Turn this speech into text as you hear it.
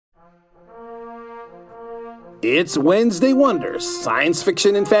It's Wednesday Wonders, science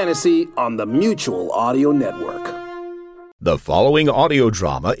fiction and fantasy on the Mutual Audio Network. The following audio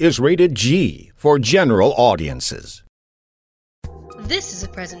drama is rated G for general audiences. This is a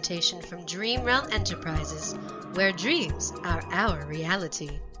presentation from Dream Realm Enterprises, where dreams are our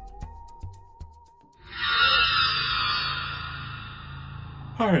reality.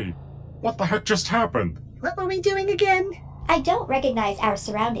 Hey, what the heck just happened? What were we doing again? I don't recognize our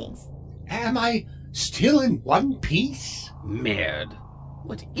surroundings. Am I still in one piece? Merde.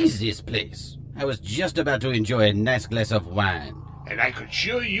 What is this place? I was just about to enjoy a nice glass of wine. And I could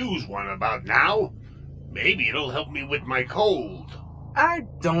sure use one about now. Maybe it'll help me with my cold. I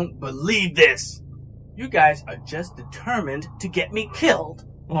don't believe this. You guys are just determined to get me killed.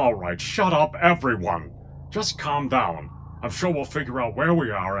 All right, shut up, everyone. Just calm down. I'm sure we'll figure out where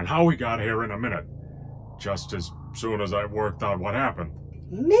we are and how we got here in a minute. Just as soon as I've worked out what happened.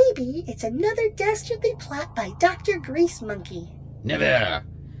 Maybe it's another dastardly plot by Dr. Grease Monkey. Never.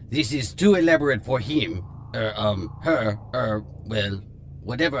 This is too elaborate for him. Her, well,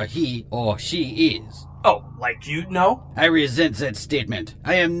 whatever he or she is. Oh, like you know? I resent that statement.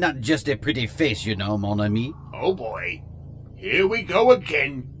 I am not just a pretty face, you know, mon ami. Oh boy. Here we go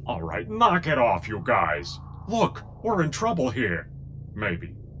again. All right, knock it off, you guys. Look, we're in trouble here.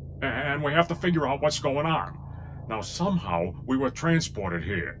 Maybe. And we have to figure out what's going on. Now, somehow, we were transported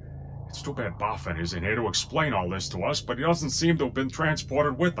here. It's too bad Boffin isn't here to explain all this to us, but he doesn't seem to have been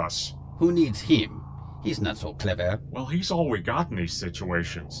transported with us. Who needs him? He's not so clever. Well, he's all we got in these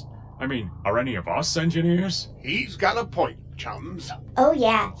situations. I mean, are any of us engineers? He's got a point, chums. Oh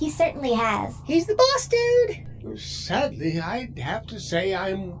yeah, he certainly has. He's the boss, dude. Sadly, I'd have to say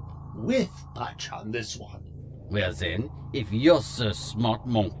I'm with Patch on this one. Well then, if you're so smart,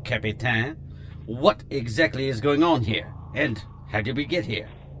 mon capitaine, what exactly is going on here? And how did we get here?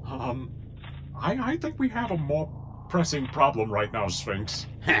 I think we have a more pressing problem right now, Sphinx.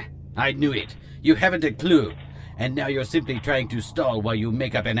 Ha! I knew it. You haven't a clue. And now you're simply trying to stall while you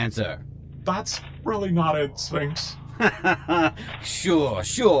make up an answer. That's really not it, Sphinx. Sure.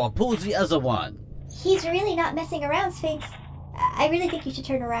 Pull the other one. He's really not messing around, Sphinx. I really think you should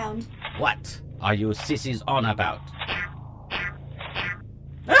turn around. What are you sissies on about?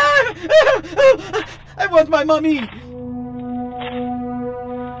 I want my mummy!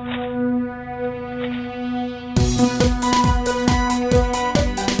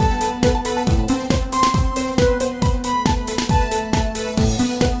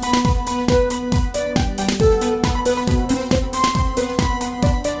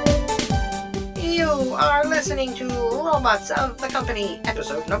 You are listening to Robots of the Company,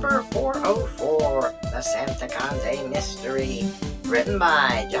 episode number 404, The Santa Conde Mystery, written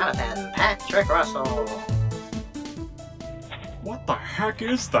by Jonathan Patrick Russell. What the heck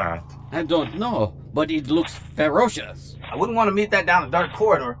is that? I don't know, but it looks ferocious. I wouldn't want to meet that down a dark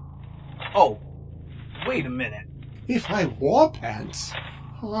corridor. Oh, wait a minute. If I wore pants,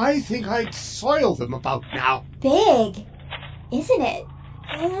 I think I'd soil them about now. Big, isn't it?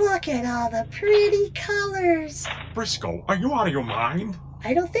 Look at all the pretty colors. Briscoe, are you out of your mind?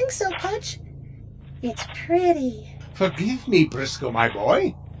 I don't think so, Pudge. It's pretty. Forgive me, Briscoe, my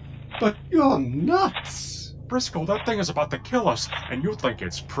boy, but you're nuts. Briscoe, that thing is about to kill us, and you think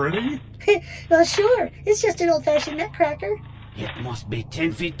it's pretty? Well, sure. It's just an old-fashioned nutcracker. It must be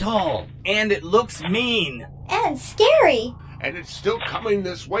 10 feet tall. And it looks mean. And scary. And it's still coming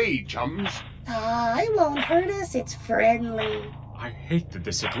this way, chums. It won't hurt us. It's friendly. I hate to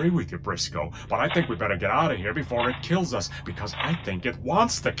disagree with you, Briscoe, but I think we better get out of here before it kills us, because I think it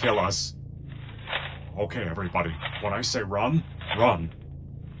wants to kill us. Okay, everybody, when I say run, run.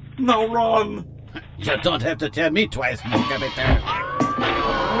 Now run! You don't have to tell me twice, mon capitaine.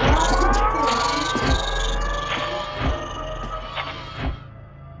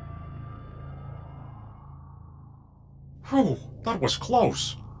 Whew, that was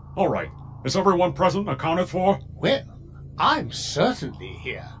close. All right, is everyone present accounted for? Well, I'm certainly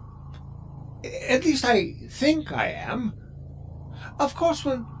here. At least I think I am. Of course,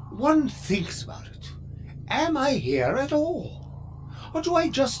 when one thinks about it, am I here at all? Or do I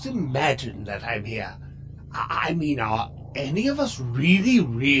just imagine that I'm here? I mean, are any of us really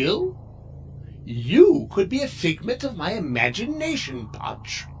real? You could be a figment of my imagination,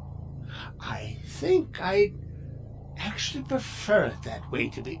 Potch. I think I'd actually prefer it that way,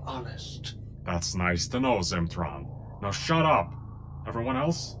 to be honest. That's nice to know, Zimtron. Now shut up. Everyone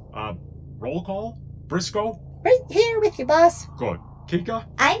else? Roll call? Briscoe? Right here with you, boss. Good. Kika?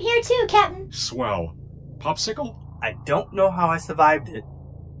 I'm here too, Captain. Swell. Popsicle? I don't know how I survived it,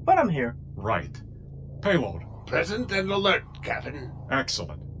 but I'm here. Right. Payload? Present and alert, Captain.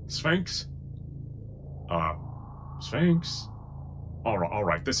 Excellent. Sphinx? Sphinx? All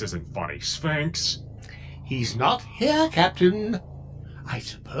right, this isn't funny. Sphinx? He's not here, Captain. I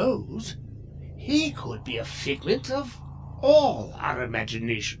suppose he could be a figment of all our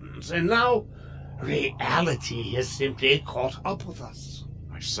imaginations, and now reality has simply caught up with us.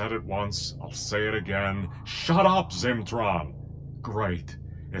 I said it once, I'll say it again. Shut up, Zimtron! Great.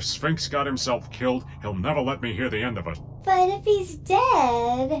 If Sphinx got himself killed, he'll never let me hear the end of it. But if he's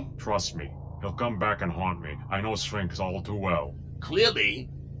dead... Trust me, he'll come back and haunt me. I know Sphinx all too well. Clearly,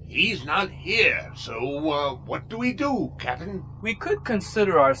 he's not here, so what do we do, Captain? We could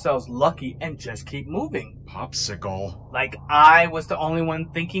consider ourselves lucky and just keep moving. Popsicle. Like I was the only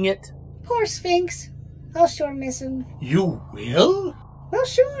one thinking it? Poor Sphinx. I'll sure miss him. You will? Well,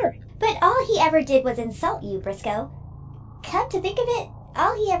 sure. But all he ever did was insult you, Briscoe. Come to think of it,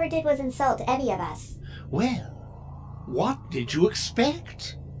 all he ever did was insult any of us. Well, what did you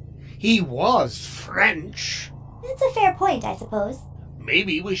expect? He was French. That's a fair point, I suppose.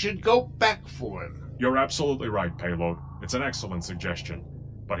 Maybe we should go back for him. You're absolutely right, Payload. It's an excellent suggestion.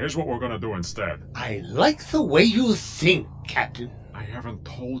 But here's what we're gonna do instead. I like the way you think, Captain. I haven't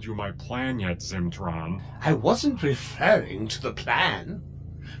told you my plan yet, Zimtron. I wasn't referring to the plan,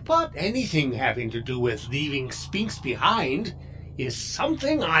 but anything having to do with leaving Sphinx behind is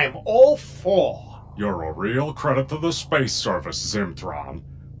something I'm all for. You're a real credit to the Space Service, Zimtron.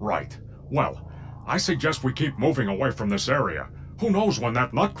 Right. Well, I suggest we keep moving away from this area. Who knows when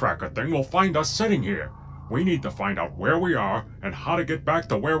that nutcracker thing will find us sitting here? We need to find out where we are and how to get back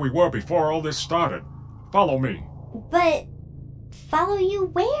to where we were before all this started. Follow me. But follow you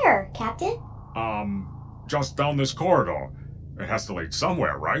where, Captain? Just down this corridor. It has to lead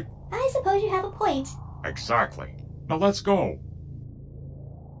somewhere, right? I suppose you have a point. Exactly. Now let's go.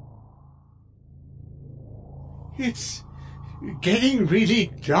 It's getting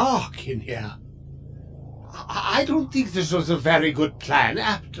really dark in here. I don't think this was a very good plan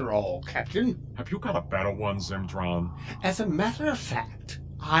after all, Captain. Have you got a better one, Zimtron? As a matter of fact,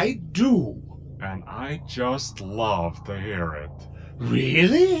 I do. And I just love to hear it.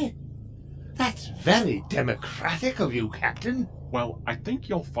 Really? That's very democratic of you, Captain. Well, I think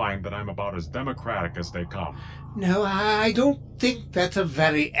you'll find that I'm about as democratic as they come. No, I don't think that's a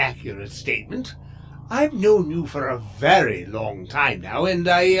very accurate statement. I've known you for a very long time now, and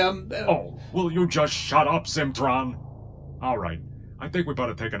Oh, will you just shut up, Zimtron? All right. I think we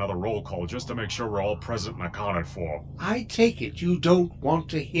better take another roll call just to make sure we're all present and accounted for. I take it you don't want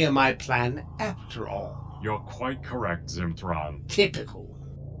to hear my plan after all. You're quite correct, Zimtron. Typical.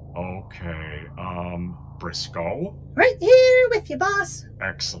 Okay, Briscoe? Right here with you, boss.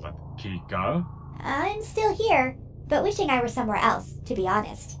 Excellent. Kika? I'm still here, but wishing I were somewhere else, to be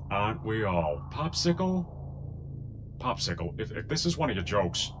honest. Aren't we all? Popsicle? Popsicle, if this is one of your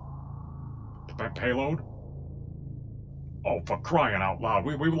jokes. Payload? Oh, for crying out loud,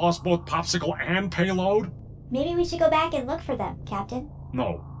 we lost both Popsicle and Payload? Maybe we should go back and look for them, Captain.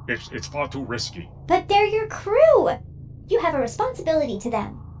 No, it's far too risky. But they're your crew! You have a responsibility to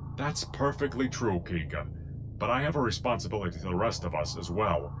them. That's perfectly true, Kika. But I have a responsibility to the rest of us as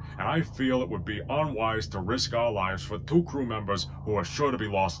well, and I feel it would be unwise to risk our lives for two crew members who are sure to be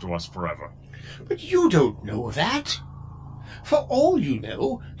lost to us forever. But you don't know that. For all you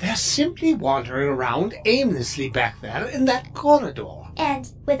know, they're simply wandering around aimlessly back there in that corridor.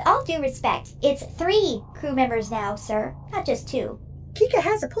 And, with all due respect, it's 3 crew members now, sir, not just 2. Kika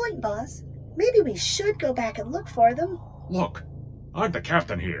has a point, boss. Maybe we should go back and look for them. Look, I'm the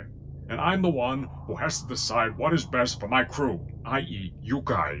captain here, and I'm the one who has to decide what is best for my crew, i.e. you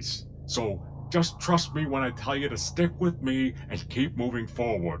guys. So, just trust me when I tell you to stick with me and keep moving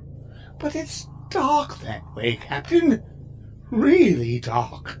forward. But it's dark that way, Captain. Really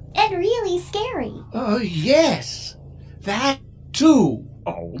dark. And really scary. Yes. That too.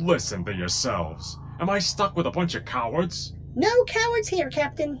 Oh, listen to yourselves. Am I stuck with a bunch of cowards? No cowards here,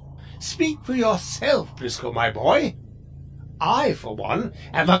 Captain. Speak for yourself, Briscoe, my boy. I, for one,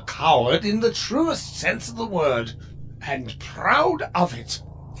 am a coward in the truest sense of the word, and proud of it.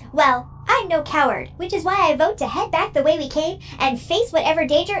 Well, I'm no coward, which is why I vote to head back the way we came and face whatever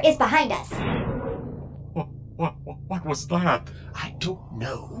danger is behind us. What was that? I don't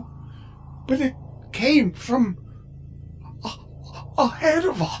know, but it came from ahead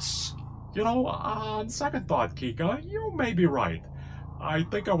of us. You know, on second thought, Kika, you may be right. I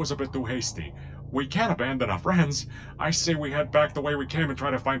think I was a bit too hasty. We can't abandon our friends. I say we head back the way we came and try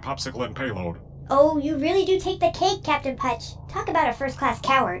to find Popsicle and Payload. Oh, you really do take the cake, Captain Putch. Talk about a first-class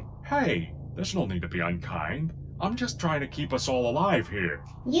coward. Hey, there's no need to be unkind. I'm just trying to keep us all alive here.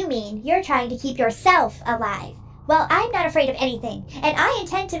 You mean you're trying to keep yourself alive. Well, I'm not afraid of anything, and I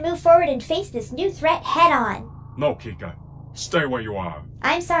intend to move forward and face this new threat head-on. No, Kika. Stay where you are.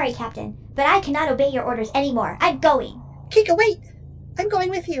 I'm sorry, Captain, but I cannot obey your orders anymore. I'm going. Kika, wait! I'm going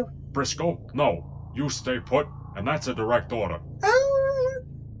with you. Briscoe, no. You stay put, and that's a direct order. Oh,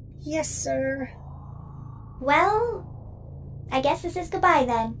 yes, sir. Well, I guess this is goodbye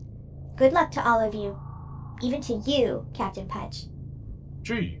then. Good luck to all of you. Even to you, Captain Putch.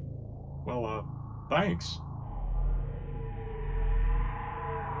 Gee. Well, thanks.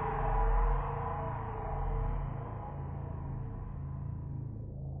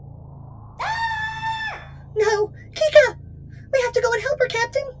 No, Kika! We have to go and help her,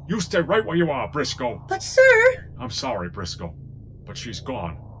 Captain. You stay right where you are, Briscoe. But, sir... I'm sorry, Briscoe, but she's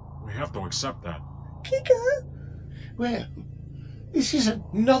gone. We have to accept that. Kika? Well, this is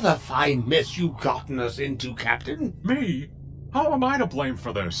another fine mess you've gotten us into, Captain. Me? How am I to blame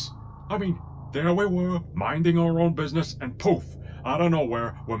for this? I mean, there we were, minding our own business, and poof, out of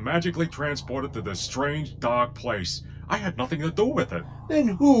nowhere, we're magically transported to this strange, dark place. I had nothing to do with it. Then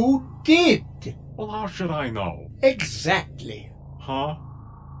who did? Well, how should I know? Exactly. Huh?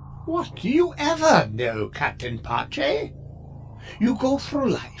 What do you ever know, Captain Pache? You go through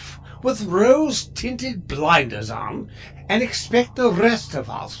life with rose-tinted blinders on and expect the rest of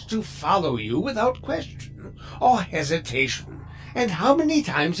us to follow you without question or hesitation. And how many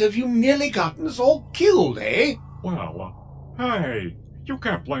times have you nearly gotten us all killed, eh? Well, hey, you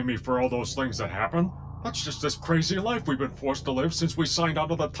can't blame me for all those things that happened. That's just this crazy life we've been forced to live since we signed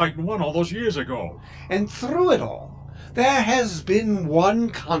onto the Titan I all those years ago. And through it all, there has been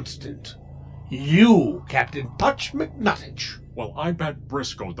one constant. You, Captain Putch McNuttich. Well, I bet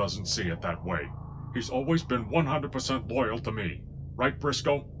Briscoe doesn't see it that way. He's always been 100% loyal to me. Right,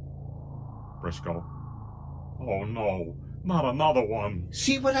 Briscoe? Briscoe? Oh, no. Not another one.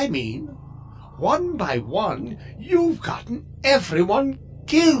 See what I mean? One by one, you've gotten everyone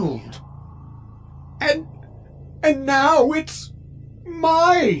killed. And now it's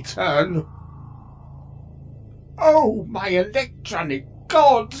my turn. Oh, my electronic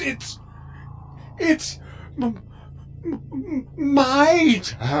gods, it's my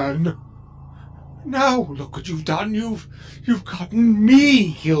turn. Now look what you've done. You've gotten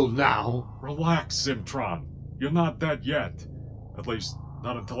me killed now. Relax, Zimtron. You're not dead yet. At least,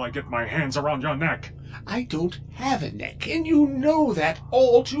 not until I get my hands around your neck. I don't have a neck, and you know that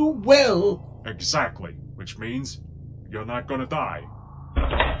all too well. Exactly, which means you're not gonna die.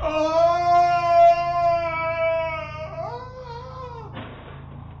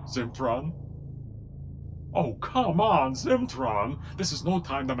 Zimtron? Oh, come on, Zimtron! This is no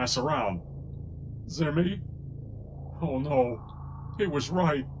time to mess around. Zimmy? Oh no, he was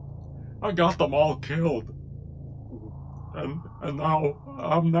right. I got them all killed. And now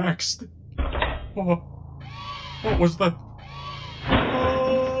I'm next. What was that?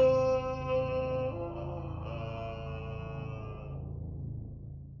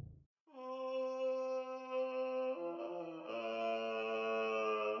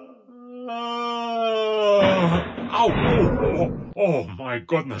 Oh my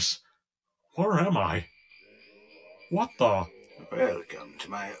goodness. Where am I? What the? Welcome to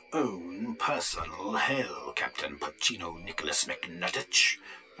my own personal hell, Captain Pacino Nicholas McNuttich.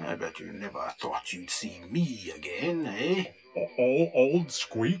 I bet you never thought you'd see me again, eh? Old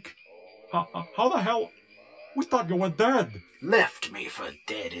Squeak? How the hell? We thought you were dead. Left me for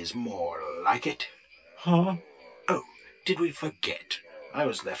dead is more like it. Huh? Oh, did we forget? I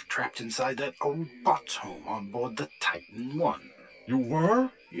was left trapped inside that old bot's home on board the Titan I. You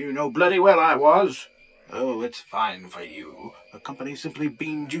were? You know bloody well I was. Oh, it's fine for you. The company simply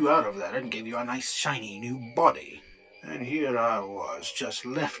beamed you out of there and gave you a nice shiny new body. And here I was, just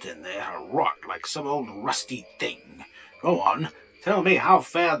left in there to rot like some old rusty thing. Go on, tell me how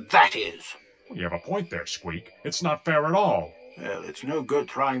fair that is. Well, you have a point there, Squeak. It's not fair at all. Well, it's no good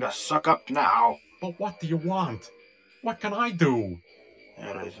trying to suck up now. But what do you want? What can I do?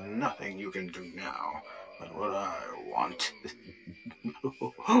 There is nothing you can do now but what I want.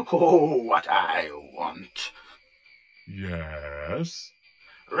 Oh, what I want. Yes?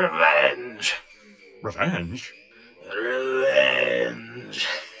 Revenge! Revenge? Revenge!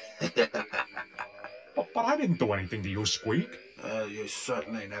 But I didn't do anything to you, Squeak. You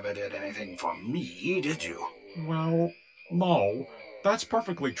certainly never did anything for me, did you? Well, no, that's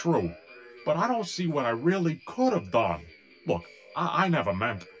perfectly true. But I don't see what I really could have done. Look, I never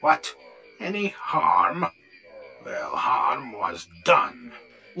meant... What? Any harm? Well, harm was done.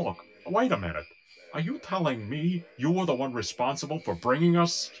 Look, wait a minute. Are you telling me you were the one responsible for bringing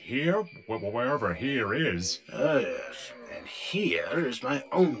us here, wherever here is? Yes, and here is my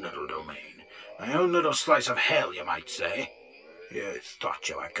own little domain. My own little slice of hell, you might say. You thought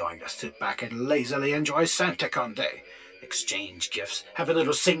you were going to sit back and lazily enjoy SantaCon Day. Exchange gifts, have a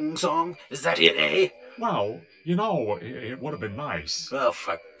little sing-song. Is that it, eh? Well, you know, it would have been nice. Well,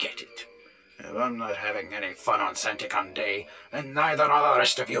 forget it. If I'm not having any fun on SantaCon Day, then neither are the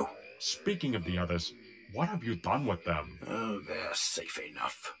rest of you. Speaking of the others, what have you done with them? Oh, they're safe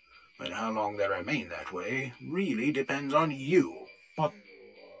enough. But how long they remain that way really depends on you. But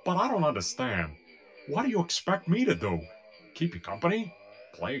I don't understand. What do you expect me to do? Keep you company?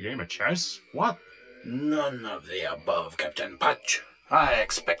 Play a game of chess? What? None of the above, Captain Patch. I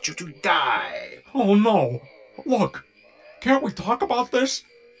expect you to die. Oh, no. Look, can't we talk about this?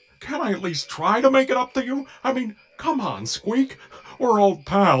 Can I at least try to make it up to you? I mean, come on, Squeak. We're old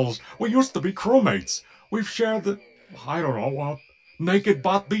pals. We used to be crewmates. We've shared the, I don't know, naked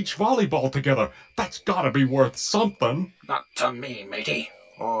bot beach volleyball together. That's gotta be worth something. Not to me, matey.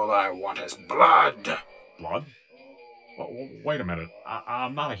 All I want is blood. Blood? Wait a minute.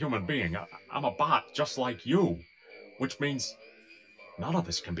 I'm not a human being. I'm a bot just like you. Which means none of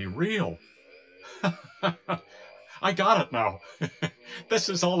this can be real. I got it now. This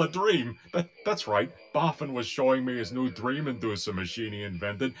is all a dream. That's right. Boffin was showing me his new dream inducer machine he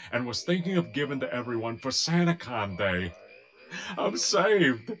invented and was thinking of giving to everyone for SantaCon Day. I'm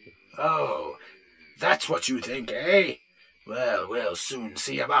saved. Oh, that's what you think, eh? Well, we'll soon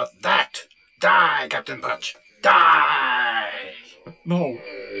see about that. Die, Captain Punch. Die! No.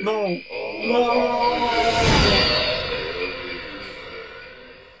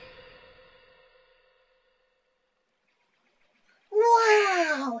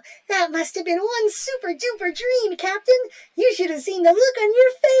 Wow! That must have been one super duper dream, Captain. You should have seen the look on your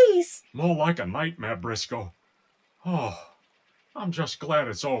face. More like a nightmare, Briscoe. Oh, I'm just glad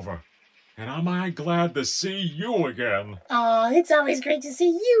it's over. And am I glad to see you again. Aw, it's always great to see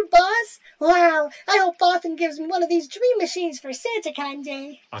you, boss. Wow, I hope Boffin gives me one of these dream machines for SantaCon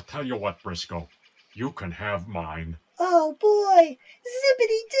Day. I'll tell you what, Briscoe. You can have mine. Oh, boy.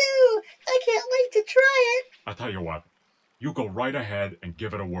 Zippity-doo. I can't wait to try it. I'll tell you what. You go right ahead and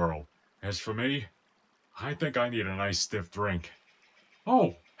give it a whirl. As for me, I think I need a nice stiff drink.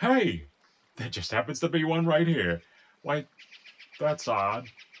 Oh, hey! There just happens to be one right here. Why, that's odd.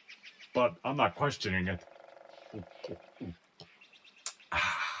 But I'm not questioning it.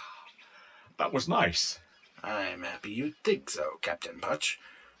 That was nice. I'm happy you think so, Captain Putch,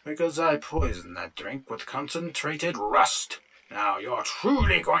 because I poisoned that drink with concentrated rust. Now you're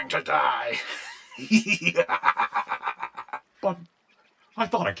truly going to die. But I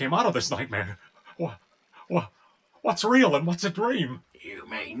thought I came out of this nightmare. What's real and what's a dream? You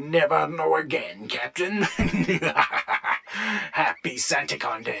may never know again, Captain. Happy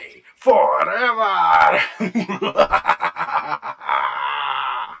SantaCon Day forever!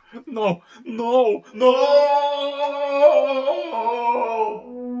 No!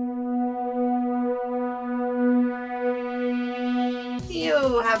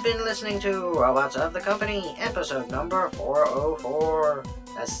 You have been listening to Robots of the Company, episode number 404,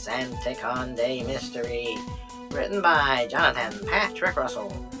 The SantaCon Day Mystery, written by Jonathan Patrick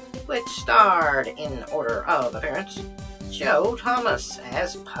Russell, which starred, in order of appearance, Joe Thomas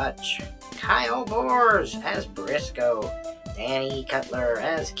as Putch, Kyle Bors as Briscoe, Danny Cutler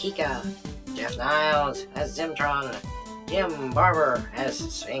as Kika, Jeff Niles as Zimtron, Jim Barber as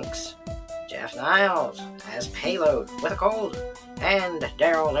Sphinx, Jeff Niles as Payload with a cold, and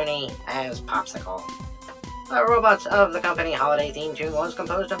Daryl Looney as Popsicle. The Robots of the Company holiday theme tune was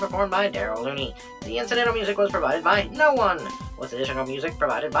composed and performed by Daryl Looney. The incidental music was provided by no one, with additional music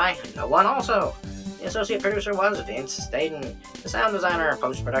provided by no one also. The associate producer was Vince Staden. The sound designer,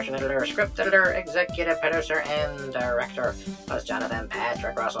 post-production editor, script editor, executive producer, and director was Jonathan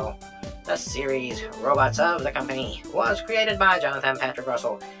Patrick Russell. The series Robots of the Company was created by Jonathan Patrick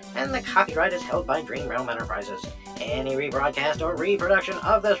Russell, and the copyright is held by Dream Realm Enterprises. Any rebroadcast or reproduction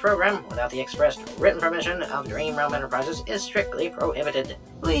of this program without the expressed written permission of Dream Realm Enterprises is strictly prohibited.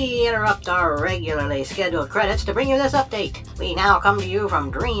 We interrupt our regularly scheduled credits to bring you this update. We now come to you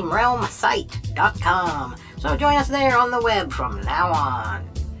from DreamRealmSite.com, so join us there on the web from now on.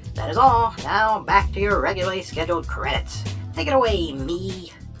 That is all. Now back to your regularly scheduled credits. Take it away,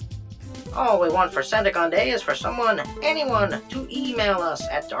 me. All we want for SantaCon Day is for anyone, to email us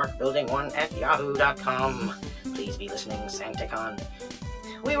at darkbuilding1@yahoo.com. Please be listening, SantaCon.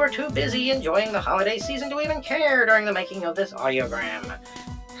 We were too busy enjoying the holiday season to even care during the making of this audiogram.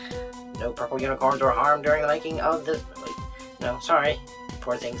 No purple unicorns were harmed during the making of this... Wait, no, sorry.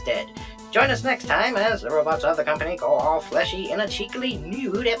 Poor thing's dead. Join us next time as the Robots of the Company go all fleshy in a cheekily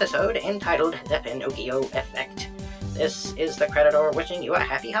nude episode entitled The Pinocchio Effect. This is the Creditor wishing you a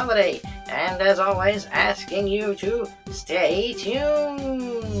happy holiday, And as always, asking you to stay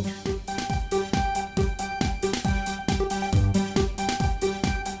tuned.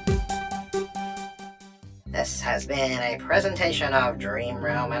 This has been a presentation of Dream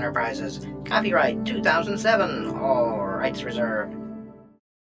Realm Enterprises. Copyright 2007, all rights reserved.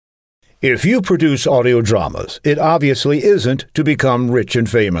 If you produce audio dramas, it obviously isn't to become rich and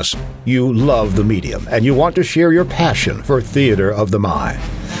famous. You love the medium, and you want to share your passion for theater of the mind.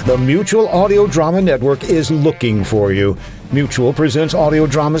 The Mutual Audio Drama Network is looking for you. Mutual presents audio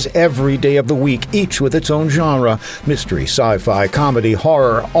dramas every day of the week, each with its own genre. Mystery, sci-fi, comedy,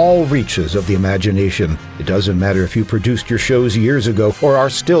 horror, all reaches of the imagination. It doesn't matter if you produced your shows years ago or are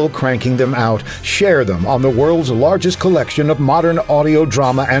still cranking them out. Share them on the world's largest collection of modern audio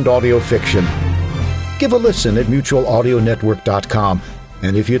drama and audio fiction. Give a listen at mutualaudionetwork.com.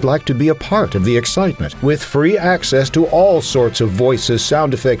 And if you'd like to be a part of the excitement, with free access to all sorts of voices,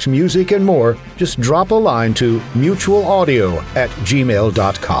 sound effects, music, and more, just drop a line to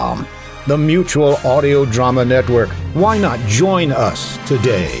mutualaudio@gmail.com. The Mutual Audio Drama Network. Why not join us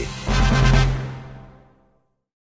today?